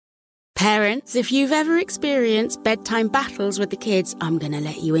Parents, if you've ever experienced bedtime battles with the kids, I'm going to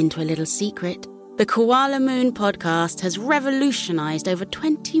let you into a little secret. The Koala Moon podcast has revolutionized over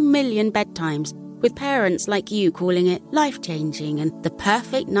 20 million bedtimes, with parents like you calling it life-changing and the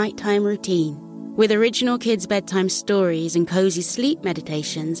perfect nighttime routine. With original kids' bedtime stories and cozy sleep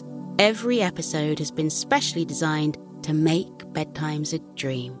meditations, every episode has been specially designed to make bedtimes a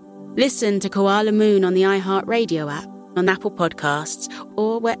dream. Listen to Koala Moon on the iHeartRadio app, on Apple Podcasts,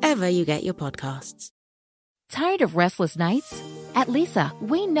 or wherever you get your podcasts. Tired of restless nights? At Leesa,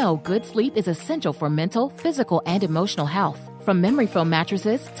 we know good sleep is essential for mental, physical, and emotional health. From memory foam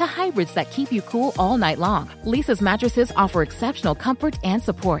mattresses to hybrids that keep you cool all night long, Leesa's mattresses offer exceptional comfort and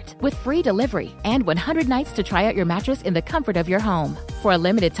support with free delivery and 100 nights to try out your mattress in the comfort of your home. For a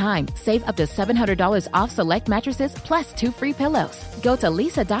limited time, save up to $700 off select mattresses plus 2 free pillows. Go to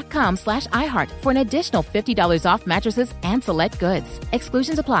leesa.com/iHeart for an additional $50 off mattresses and select goods.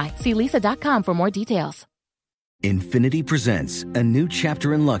 Exclusions apply. See leesa.com for more details. Infiniti presents a new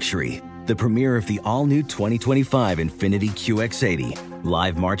chapter in luxury, the premiere of the all-new 2025 Infiniti QX80,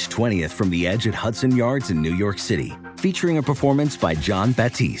 live March 20th from the Edge at Hudson Yards in New York City, featuring a performance by Jon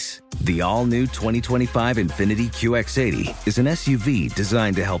Batiste. The all-new 2025 Infiniti QX80 is an SUV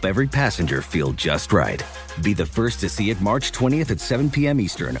designed to help every passenger feel just right. Be the first to see it March 20th at 7 p.m.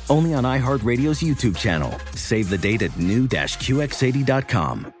 Eastern, only on iHeartRadio's YouTube channel. Save the date at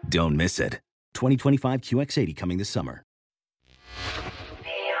new-QX80.com. Don't miss it. 2025 QX80 coming this summer.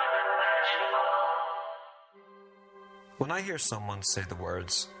 When I hear someone say the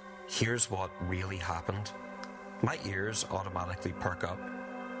words, "Here's what really happened," my ears automatically perk up.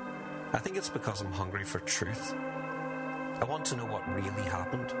 I think it's because I'm hungry for truth. I want to know what really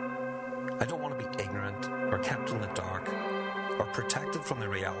happened. I don't want to be ignorant or kept in the dark or protected from the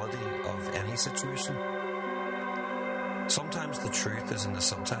reality of any situation. Sometimes the truth is in the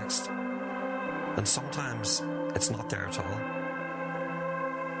subtext, and sometimes it's not there at all.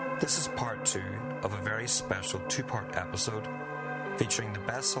 This is part 2 of a very special 2-part episode featuring the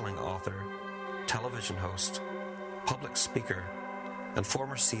best-selling author, television host, public speaker, and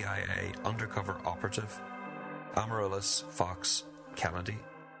former CIA undercover operative, Amaryllis Fox Kennedy.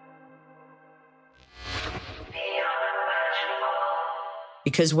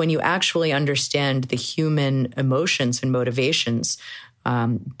 Because when you actually understand the human emotions and motivations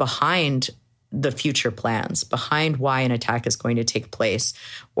behind the future plans, behind why an attack is going to take place,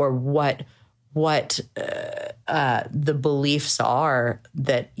 or what the beliefs are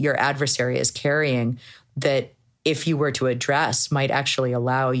that your adversary is carrying, that if you were to address might actually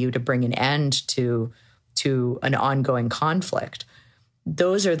allow you to bring an end to an ongoing conflict.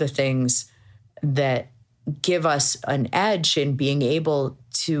 Those are the things that give us an edge in being able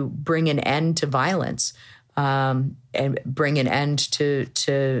to bring an end to violence, and bring an end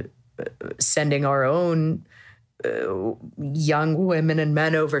to sending our own young women and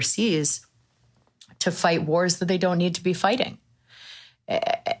men overseas to fight wars that they don't need to be fighting.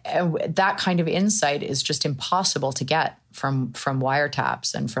 And that kind of insight is just impossible to get from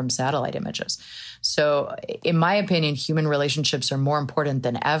wiretaps and from satellite images. So in my opinion, human relationships are more important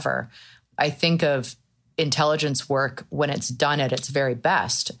than ever. I think of intelligence work when it's done at its very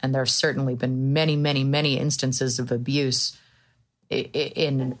best, and there have certainly been many, many, many instances of abuse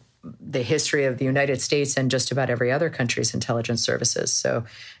in the history of the United States and just about every other country's intelligence services. So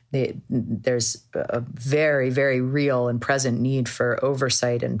there's a very, very real and present need for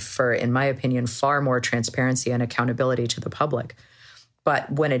oversight and for, in my opinion, far more transparency and accountability to the public.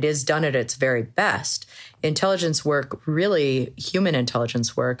 But when it is done at its very best, intelligence work, really human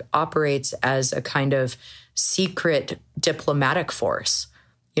intelligence work, operates as a kind of secret diplomatic force.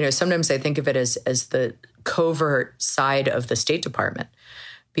 You know, sometimes I think of it as the covert side of the State Department,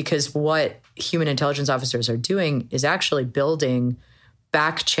 because what human intelligence officers are doing is actually building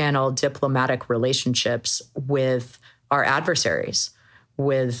back-channel diplomatic relationships with our adversaries,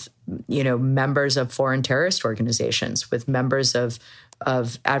 with, you know, members of foreign terrorist organizations, with members of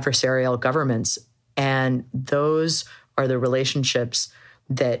adversarial governments. And those are the relationships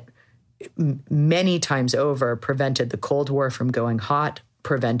that many times over prevented the Cold War from going hot,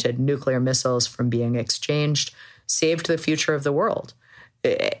 prevented nuclear missiles from being exchanged, saved the future of the world.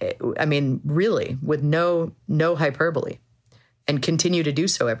 I mean, really, with no hyperbole, and continue to do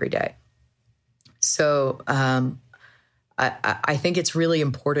so every day. So I think it's really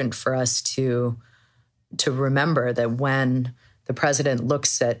important for us to remember that when the president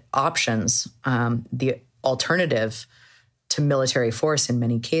looks at options, the alternative to military force in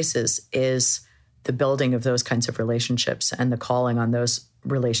many cases is the building of those kinds of relationships and the calling on those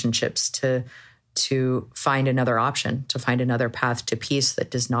relationships to to find another option, to find another path to peace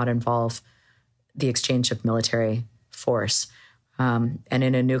that does not involve the exchange of military force. And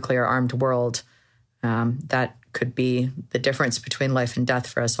in a nuclear-armed world, that could be the difference between life and death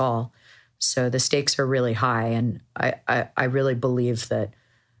for us all. So the stakes are really high, and I really believe that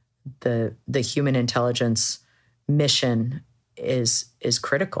the human intelligence mission is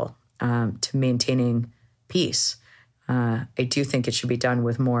critical to maintaining peace. I do think it should be done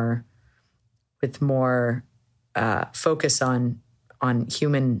with more focus on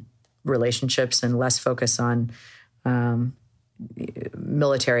human relationships and less focus on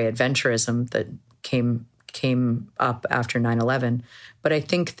military adventurism that came up after 9/11. But I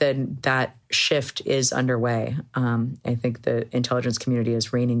think that shift is underway. I think the intelligence community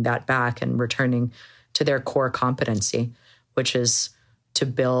is reining that back and returning to their core competency, which is to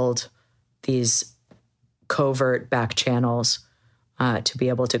build these covert back channels to be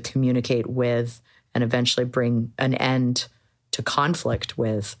able to communicate with and eventually bring an end to conflict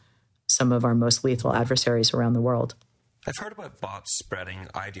with some of our most lethal adversaries around the world. I've heard about bots spreading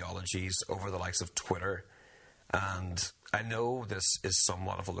ideologies over the likes of Twitter, and I know this is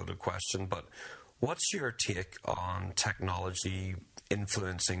somewhat of a loaded question, but what's your take on technology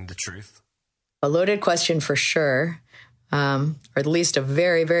influencing the truth? A loaded question for sure, or at least a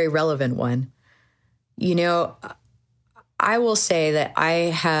very, very relevant one. You know, I will say that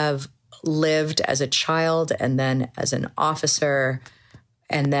I have lived as a child and then as an officer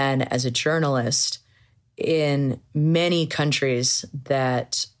and then as a journalist in many countries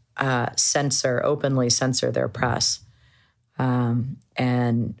that openly censor their press,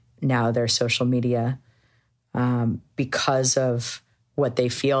 and now their social media, because of what they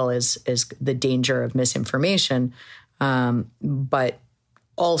feel is the danger of misinformation, but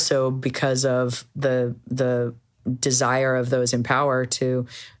also because of the desire of those in power to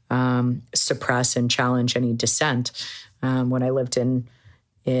suppress and challenge any dissent. When I lived in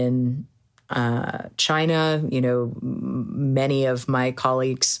China, you know, many of my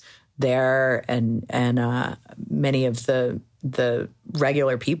colleagues there and many of the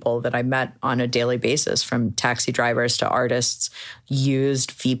regular people that I met on a daily basis, from taxi drivers to artists,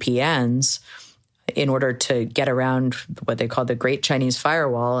 used VPNs in order to get around what they call the Great Chinese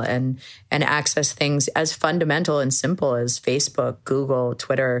Firewall and access things as fundamental and simple as Facebook, Google,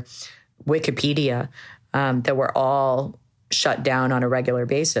 Twitter, Wikipedia, that were all shut down on a regular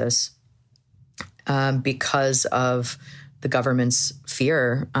basis because of the government's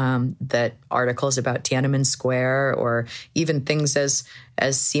fear that articles about Tiananmen Square, or even things as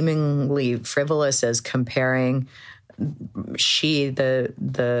seemingly frivolous as comparing Xi,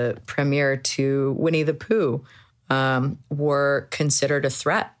 the premier, to Winnie the Pooh, were considered a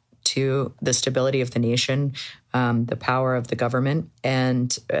threat to the stability of the nation, the power of the government,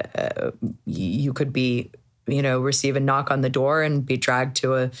 and you could be, receive a knock on the door and be dragged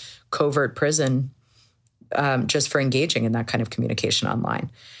to a covert prison just for engaging in that kind of communication online.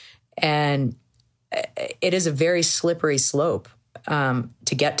 And it is a very slippery slope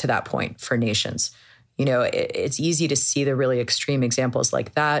to get to that point for nations. It's easy to see the really extreme examples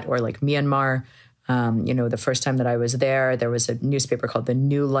like that, or like Myanmar. The first time that I was there was a newspaper called The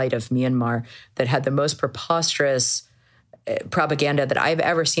New Light of Myanmar that had the most preposterous propaganda that I've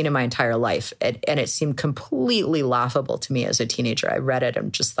ever seen in my entire life. And it seemed completely laughable to me as a teenager. I read it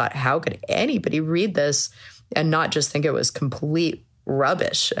and just thought, how could anybody read this and not just think it was complete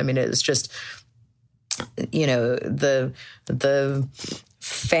rubbish? I mean, it was just, the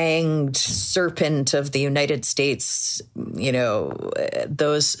fanged serpent of the United States,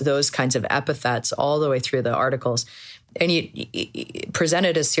 those kinds of epithets all the way through the articles. And you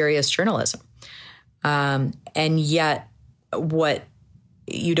presented as serious journalism. And yet what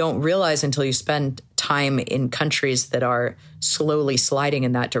you don't realize until you spend time in countries that are slowly sliding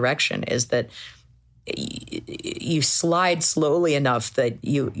in that direction is that you slide slowly enough that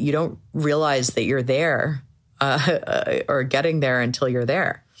you don't realize that you're there or getting there until you're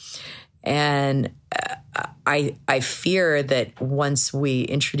there. And I fear that once we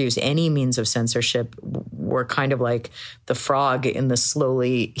introduce any means of censorship, we're kind of like the frog in the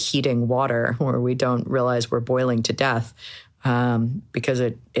slowly heating water, where we don't realize we're boiling to death because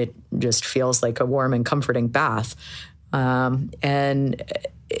it just feels like a warm and comforting bath. And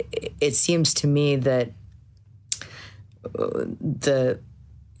it seems to me that the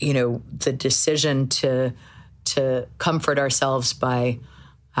decision to comfort ourselves by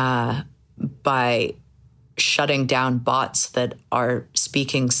shutting down bots that are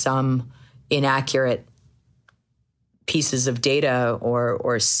speaking some inaccurate pieces of data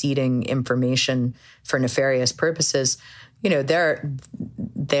or seeding information for nefarious purposes,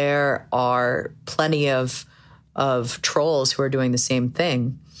 there are plenty of trolls who are doing the same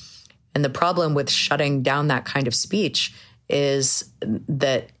thing. And the problem with shutting down that kind of speech is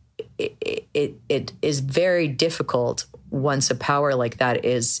that it is very difficult once a power like that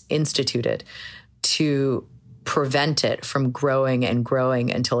is instituted to prevent it from growing and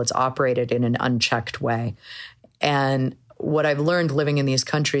growing until it's operated in an unchecked way. And what I've learned living in these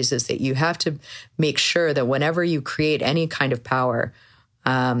countries is that you have to make sure that whenever you create any kind of power,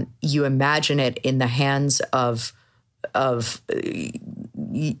 you imagine it in the hands of the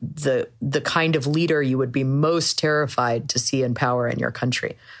kind of leader you would be most terrified to see in power in your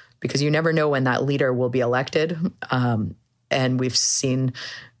country, because you never know when that leader will be elected. And we've seen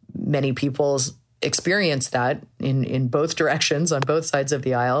many people's experience that in both directions, on both sides of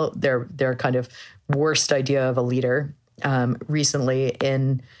the aisle, their kind of worst idea of a leader recently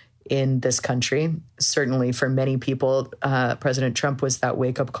in this country. Certainly for many people, President Trump was that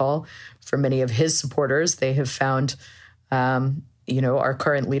wake-up call. For many of his supporters, they have found our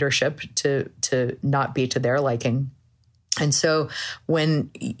current leadership to not be to their liking. And so when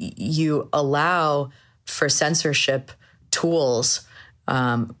you allow for censorship tools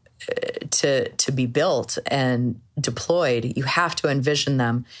to be built and deployed, you have to envision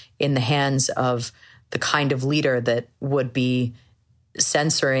them in the hands of the kind of leader that would be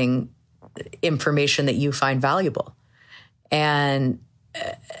censoring information that you find valuable. And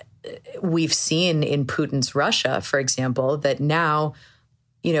we've seen in Putin's Russia, for example, that now,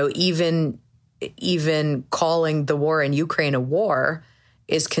 even calling the war in Ukraine a war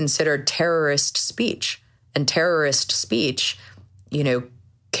is considered terrorist speech. And terrorist speech,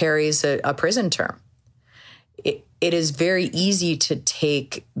 carries a prison term. It is very easy to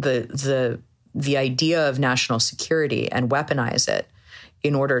take the idea of national security and weaponize it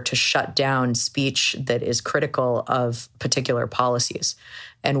in order to shut down speech that is critical of particular policies.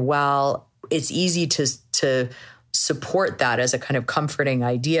 And while it's easy to support that as a kind of comforting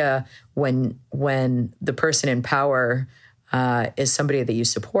idea when the person in power is somebody that you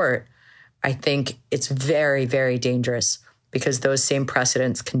support, I think it's very, very dangerous, because those same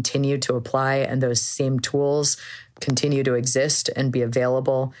precedents continue to apply and those same tools continue to exist and be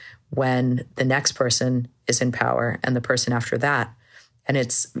available when the next person is in power and the person after that. And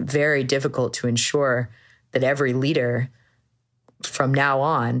it's very difficult to ensure that every leader from now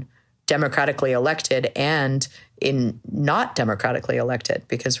on, democratically elected and in not democratically elected,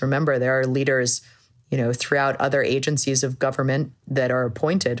 because remember, there are leaders, throughout other agencies of government that are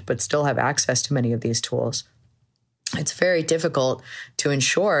appointed but still have access to many of these tools. It's very difficult to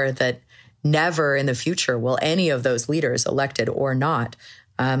ensure that never in the future will any of those leaders, elected or not,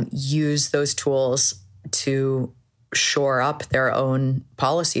 use those tools to shore up their own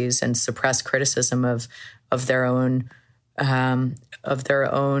policies and suppress criticism of their own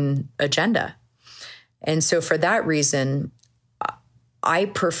agenda. And so for that reason, I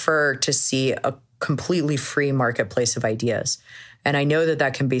prefer to see a completely free marketplace of ideas. And I know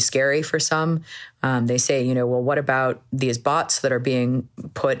that can be scary for some. They say, well, what about these bots that are being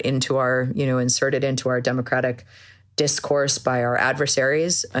put into inserted into our democratic discourse by our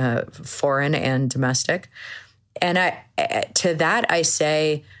adversaries, foreign and domestic? And to that I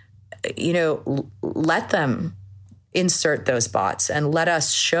say, let them insert those bots and let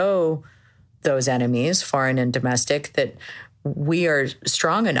us show those enemies, foreign and domestic, that we are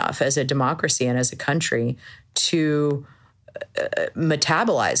strong enough as a democracy and as a country to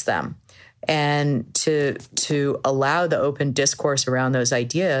metabolize them and to allow the open discourse around those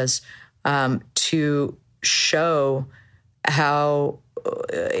ideas to show how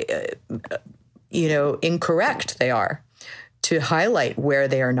incorrect they are, to highlight where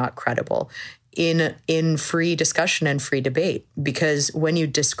they are not credible in free discussion and free debate. Because when you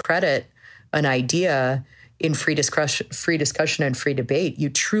discredit an idea in free discussion and free debate, you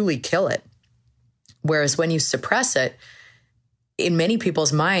truly kill it. Whereas when you suppress it, in many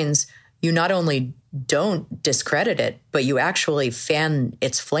people's minds, you not only don't discredit it, but you actually fan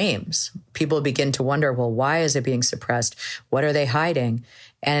its flames. People begin to wonder, well, why is it being suppressed? What are they hiding?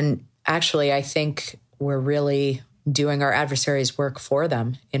 And actually, I think we're really doing our adversaries' work for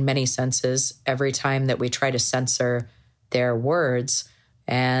them in many senses every time that we try to censor their words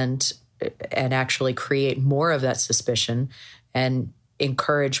and actually create more of that suspicion and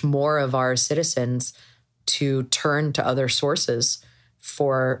encourage more of our citizens to turn to other sources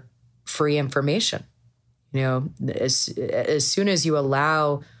for free information. As soon as you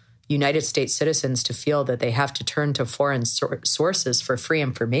allow United States citizens to feel that they have to turn to foreign sources for free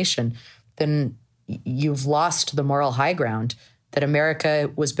information, then you've lost the moral high ground that America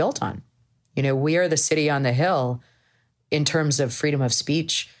was built on. We are the city on the hill in terms of freedom of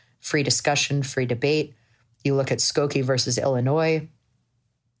speech, free discussion, free debate. You look at Skokie versus Illinois,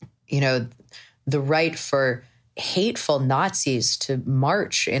 the right for hateful Nazis to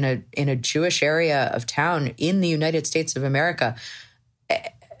march in a Jewish area of town in the United States of America,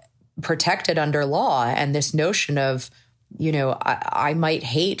 protected under law. And this notion of, I might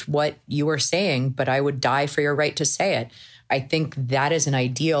hate what you are saying, but I would die for your right to say it. I think that is an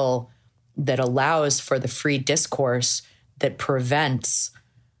ideal that allows for the free discourse that prevents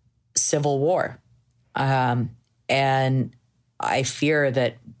civil war. And I fear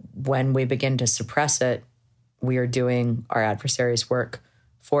that when we begin to suppress it, we are doing our adversaries' work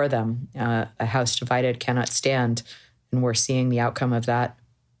for them. A house divided cannot stand, and we're seeing the outcome of that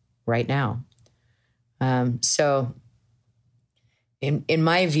right now. So in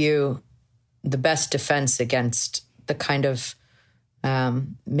my view, the best defense against the kind of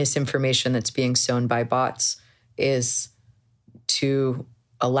misinformation that's being sown by bots is to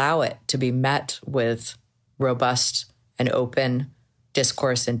allow it to be met with robust and open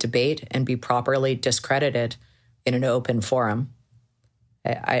discourse and debate and be properly discredited in an open forum.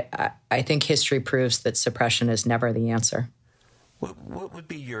 I think history proves that suppression is never the answer. What would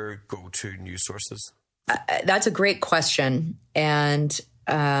be your go-to news sources? That's a great question. And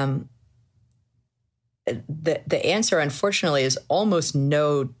the answer, unfortunately, is almost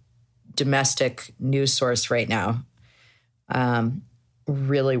no domestic news source right now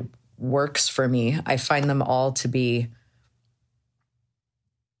really works for me. I find them all to be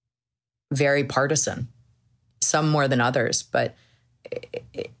very partisan, some more than others, but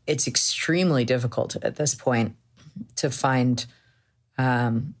it's extremely difficult at this point to find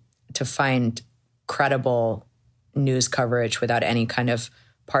credible news coverage without any kind of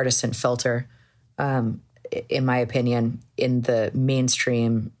partisan filter, in my opinion, in the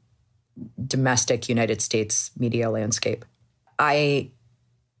mainstream domestic United States media landscape. I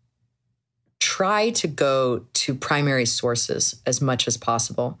try to go to primary sources as much as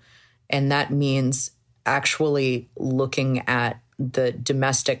possible, and that means actually looking at the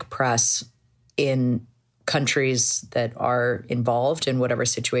domestic press in countries that are involved in whatever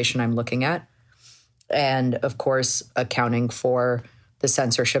situation I'm looking at. And of course, accounting for the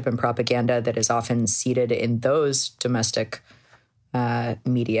censorship and propaganda that is often seated in those domestic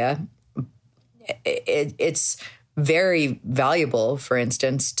media. It's very valuable, for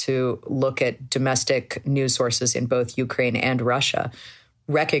instance, to look at domestic news sources in both Ukraine and Russia,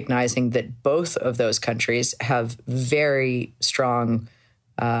 recognizing that both of those countries have very strong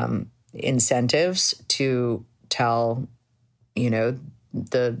incentives to tell,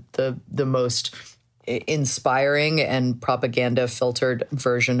 the most inspiring and propaganda-filtered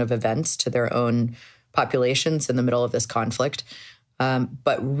version of events to their own populations in the middle of this conflict.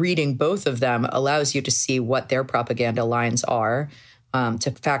 But reading both of them allows you to see what their propaganda lines are,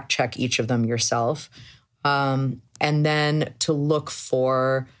 to fact-check each of them yourself, and then to look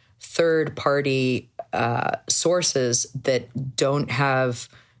for third-party sources that don't have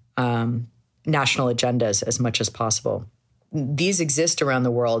national agendas as much as possible. These exist around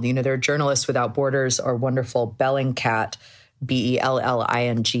the world. There are Journalists Without Borders or wonderful Bellingcat,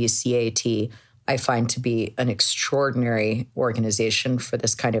 Bellingcat, I find to be an extraordinary organization for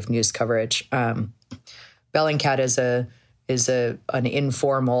this kind of news coverage. Bellingcat is an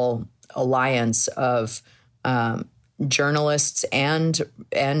informal alliance of journalists and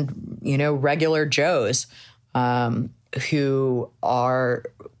regular Joes who are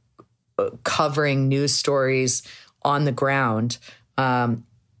covering news stories on the ground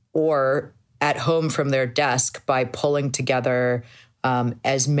or at home from their desk by pulling together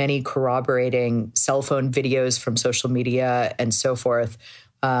as many corroborating cell phone videos from social media and so forth,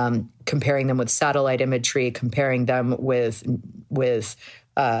 comparing them with satellite imagery, comparing them with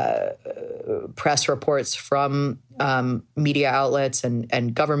press reports from media outlets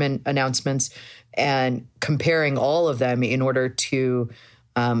and government announcements, and comparing all of them in order to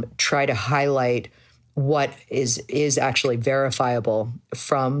try to highlight what is actually verifiable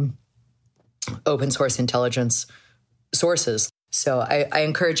from open source intelligence sources. So I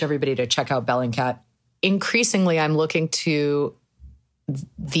encourage everybody to check out Bellingcat. Increasingly, I'm looking to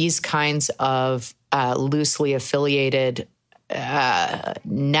these kinds of loosely affiliated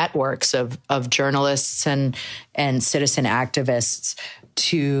networks of journalists and citizen activists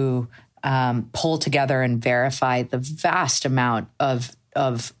to pull together and verify the vast amount of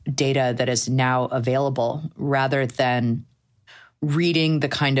data that is now available, rather than reading the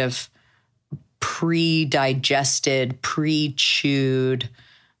kind of pre-digested, pre-chewed,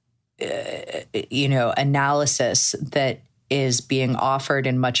 analysis that is being offered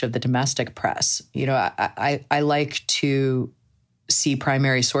in much of the domestic press. You know, I like to see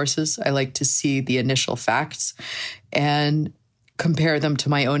primary sources. I like to see the initial facts and compare them to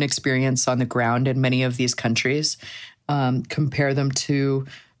my own experience on the ground in many of these countries, compare them to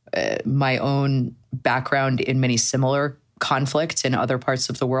my own background in many similar conflicts in other parts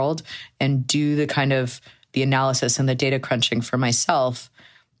of the world, and do the analysis and the data crunching for myself.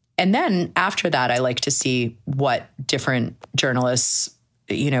 And then after that, I like to see what different journalists,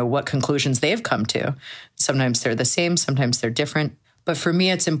 what conclusions they've come to. Sometimes they're the same, sometimes they're different. But for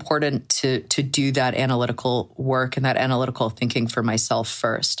me, it's important to do that analytical work and that analytical thinking for myself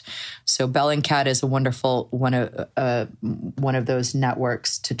first. So Bellingcat is a wonderful one of those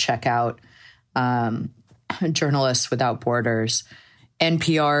networks to check out. Journalists Without Borders.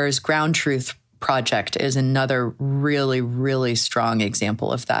 NPR's Ground Truth Project is another really, really strong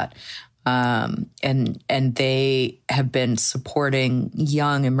example of that. And they have been supporting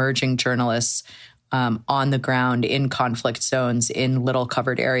young emerging journalists on the ground in conflict zones in little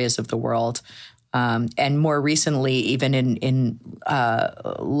covered areas of the world. And more recently, even in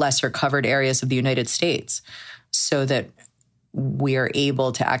lesser covered areas of the United States, so that we are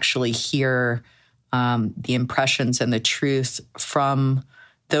able to actually hear the impressions and the truth from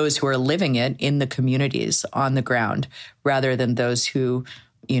those who are living it in the communities on the ground, rather than those who,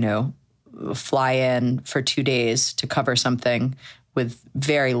 fly in for 2 days to cover something with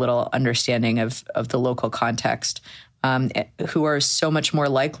very little understanding of the local context, who are so much more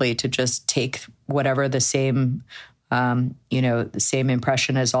likely to just take whatever the same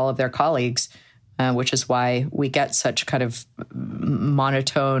impression as all of their colleagues, which is why we get such kind of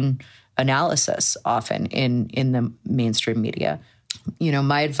monotone analysis often in the mainstream media.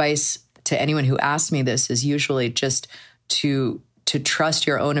 My advice to anyone who asks me this is usually just to trust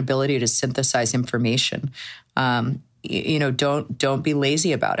your own ability to synthesize information. Don't be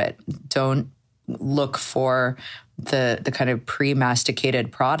lazy about it. Don't look for the kind of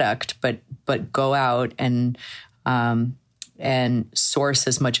pre-masticated product, but go out and source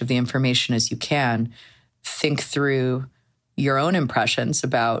as much of the information as you can. Think through your own impressions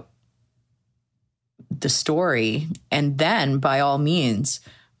about the story, and then by all means,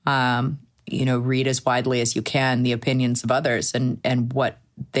 read as widely as you can the opinions of others and what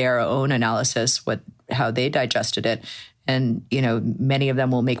their own analysis, how they digested it. And, many of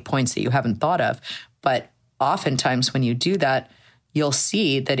them will make points that you haven't thought of. But oftentimes when you do that, you'll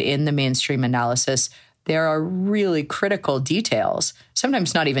see that in the mainstream analysis, there are really critical details,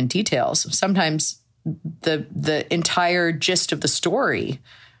 sometimes not even details, sometimes the entire gist of the story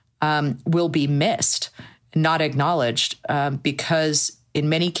will be missed, not acknowledged, because in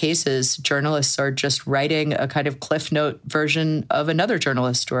many cases, journalists are just writing a kind of Cliff Note version of another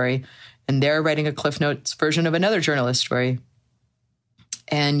journalist story, and they're writing a Cliff Notes version of another journalist story.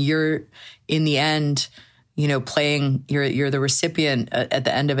 And you're, in the end, you're the recipient at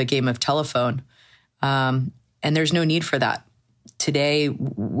the end of a game of telephone. And there's no need for that. Today,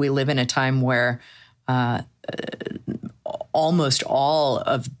 we live in a time where almost all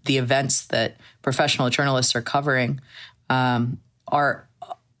of the events that professional journalists are covering are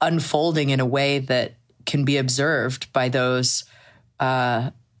unfolding in a way that can be observed by those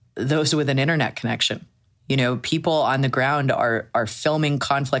with an internet connection. People on the ground are filming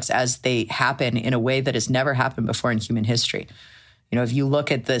conflicts as they happen in a way that has never happened before in human history. If you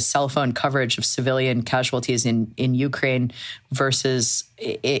look at the cell phone coverage of civilian casualties in Ukraine versus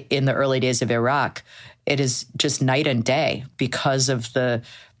in the early days of Iraq, it is just night and day because of the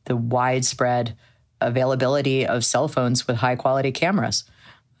widespread availability of cell phones with high quality cameras.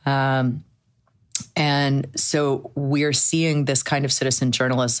 And so we're seeing this kind of citizen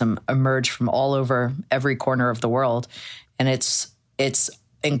journalism emerge from all over every corner of the world. And it's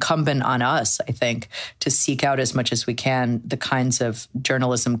incumbent on us, I think, to seek out as much as we can the kinds of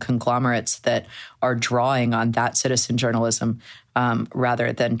journalism conglomerates that are drawing on that citizen journalism,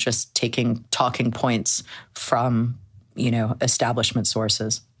 rather than just taking talking points from, establishment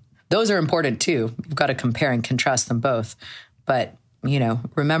sources. Those are important too. You've got to compare and contrast them both. But,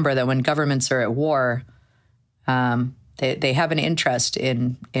 remember that when governments are at war, they have an interest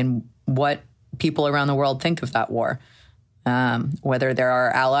in what people around the world think of that war. Whether they're our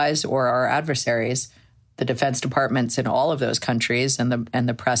allies or our adversaries, the defense departments in all of those countries and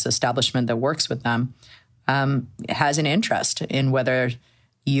the press establishment that works with them has an interest in whether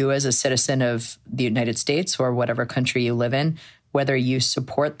you as a citizen of the United States or whatever country you live in, whether you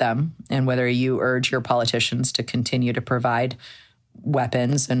support them and whether you urge your politicians to continue to provide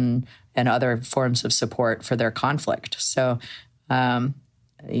weapons and other forms of support for their conflict. So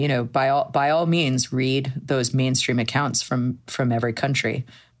by all means, read those mainstream accounts from every country,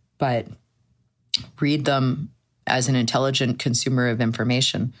 but read them as an intelligent consumer of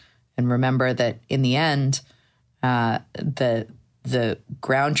information. And remember that in the end, the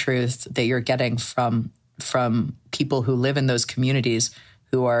ground truth that you're getting from people who live in those communities,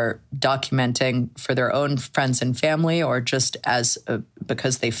 who are documenting for their own friends and family, or just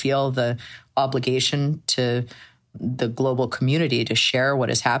because they feel the obligation to the global community to share what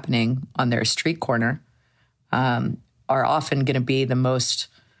is happening on their street corner, are often going to be the most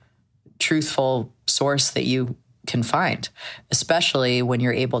truthful source that you can find, especially when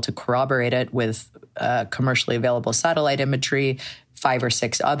you're able to corroborate it with commercially available satellite imagery, 5 or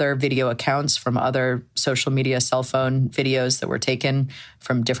 6 other video accounts from other social media cell phone videos that were taken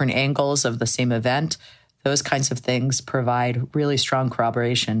from different angles of the same event. Those kinds of things provide really strong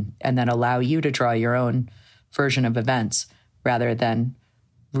corroboration and then allow you to draw your own version of events rather than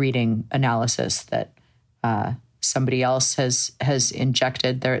reading analysis that somebody else has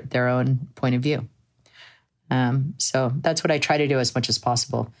injected their own point of view. So that's what I try to do as much as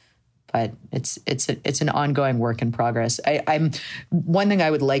possible. But it's an ongoing work in progress. One thing I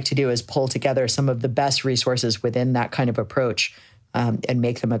would like to do is pull together some of the best resources within that kind of approach and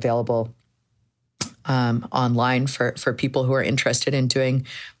make them available online for people who are interested in doing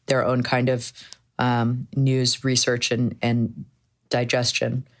their own kind of news research and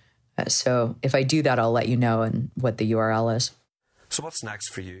digestion. So if I do that, I'll let you know and what the URL is. So what's next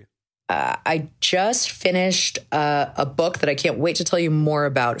for you? I just finished a book that I can't wait to tell you more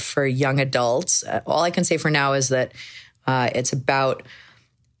about for young adults. All I can say for now is that it's about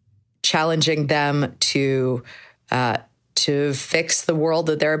challenging them to fix the world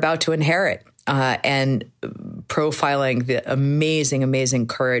that they're about to inherit, and profiling the amazing, amazing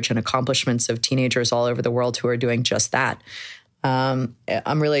courage and accomplishments of teenagers all over the world who are doing just that. I'm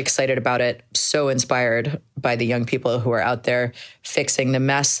really excited about it. So inspired by the young people who are out there fixing the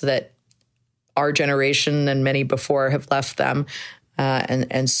mess that our generation and many before have left them,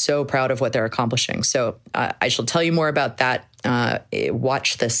 and so proud of what they're accomplishing. So I shall tell you more about that.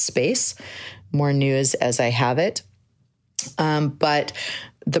 Watch this space. More news as I have it. But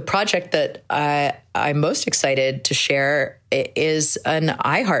the project that I'm most excited to share is an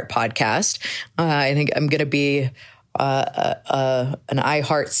iHeart podcast. I think I'm going to be an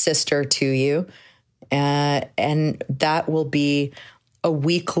iHeart sister to you. And that will be a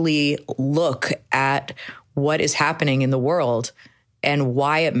weekly look at what is happening in the world and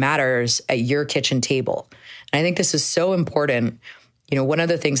why it matters at your kitchen table. And I think this is so important. One of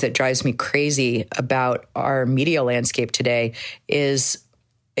the things that drives me crazy about our media landscape today is,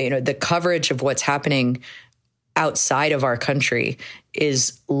 the coverage of what's happening outside of our country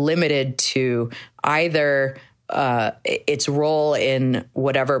is limited to either its role in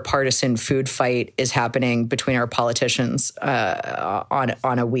whatever partisan food fight is happening between our politicians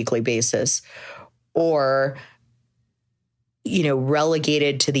on a weekly basis, or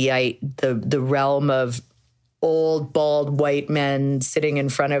relegated to the realm of old bald white men sitting in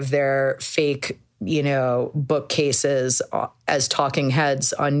front of their fake bookcases as talking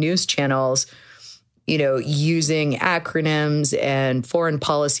heads on news channels, using acronyms and foreign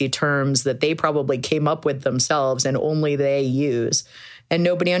policy terms that they probably came up with themselves and only they use, and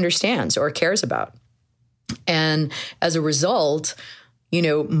nobody understands or cares about. And as a result,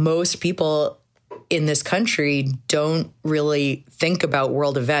 most people in this country don't really think about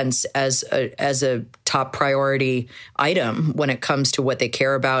world events as a top priority item when it comes to what they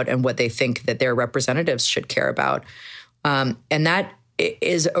care about and what they think that their representatives should care about. And that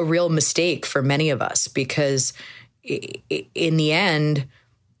is a real mistake for many of us, because in the end,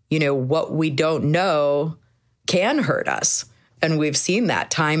 what we don't know can hurt us. And we've seen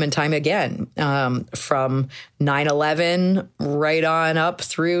that time and time again, from 9/11 right on up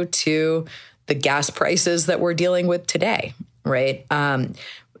through to the gas prices that we're dealing with today, right?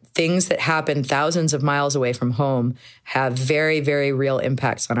 Things that happen thousands of miles away from home have very, very real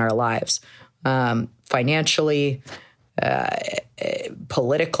impacts on our lives, financially,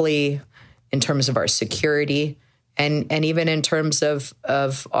 politically, in terms of our security, and even in terms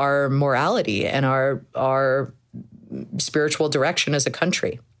of our morality and our spiritual direction as a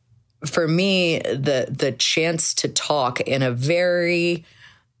country. For me, the chance to talk in a very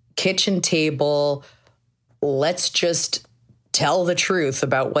kitchen table, let's just tell the truth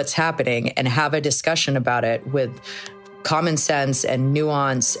about what's happening and have a discussion about it with common sense and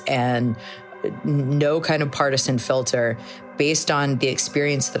nuance and no kind of partisan filter, based on the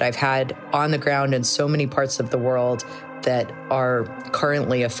experience that I've had on the ground in so many parts of the world, that are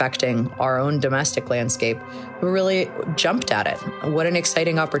currently affecting our own domestic landscape, we really jumped at it. What an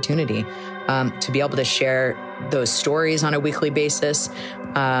exciting opportunity to be able to share those stories on a weekly basis,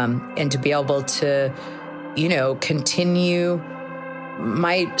 and to be able to, continue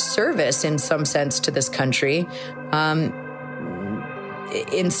my service in some sense to this country.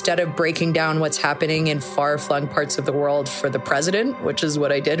 Instead of breaking down what's happening in far-flung parts of the world for the president, which is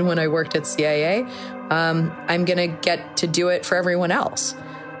what I did when I worked at CIA, I'm going to get to do it for everyone else.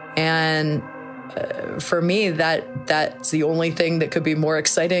 And for me, that's the only thing that could be more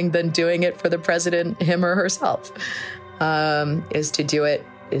exciting than doing it for the president, him or herself, is to do it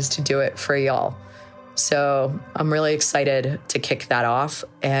for y'all. So I'm really excited to kick that off.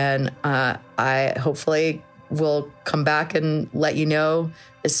 And I hopefully will come back and let you know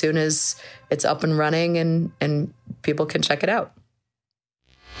as soon as it's up and running and people can check it out.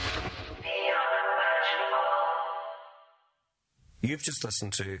 You've just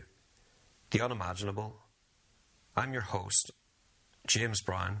listened to The Unimaginable. I'm your host, James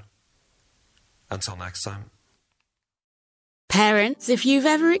Brown. Until next time. Parents, if you've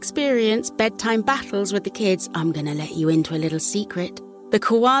ever experienced bedtime battles with the kids, I'm going to let you into a little secret. The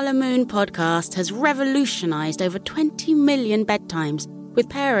Koala Moon podcast has revolutionized over 20 million bedtimes, with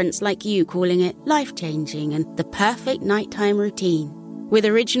parents like you calling it life-changing and the perfect nighttime routine. With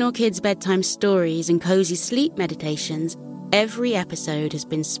original kids' bedtime stories and cozy sleep meditations, every episode has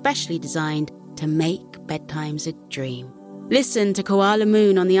been specially designed to make bedtimes a dream. Listen to Koala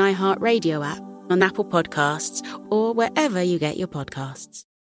Moon on the iHeartRadio app, on Apple Podcasts, or wherever you get your podcasts.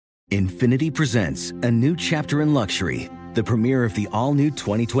 Infinity presents a new chapter in luxury, the premiere of the all-new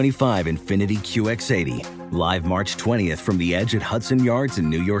 2025 Infinity QX80, live March 20th from the Edge at Hudson Yards in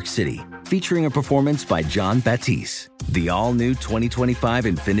New York City, featuring a performance by John Batiste. The all-new 2025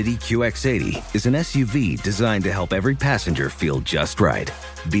 Infinity QX80 is an SUV designed to help every passenger feel just right.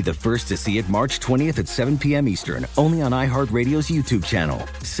 Be the first to see it March 20th at 7 p.m. Eastern, only on iHeartRadio's YouTube channel.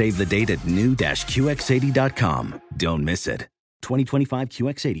 Save the date at new-QX80.com. Don't miss it. 2025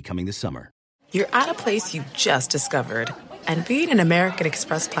 QX80 coming this summer. You're at a place you just discovered. And being an American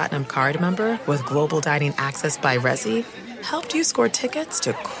Express Platinum card member with Global Dining Access by Resi helped you score tickets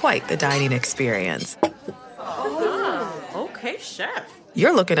to quite the dining experience. Oh, okay, chef.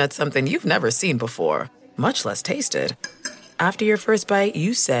 You're looking at something you've never seen before, much less tasted. After your first bite,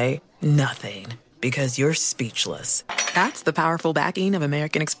 you say nothing because you're speechless. That's the powerful backing of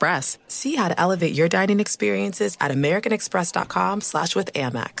American Express. See how to elevate your dining experiences at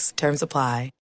americanexpress.com/withAmex. Terms apply.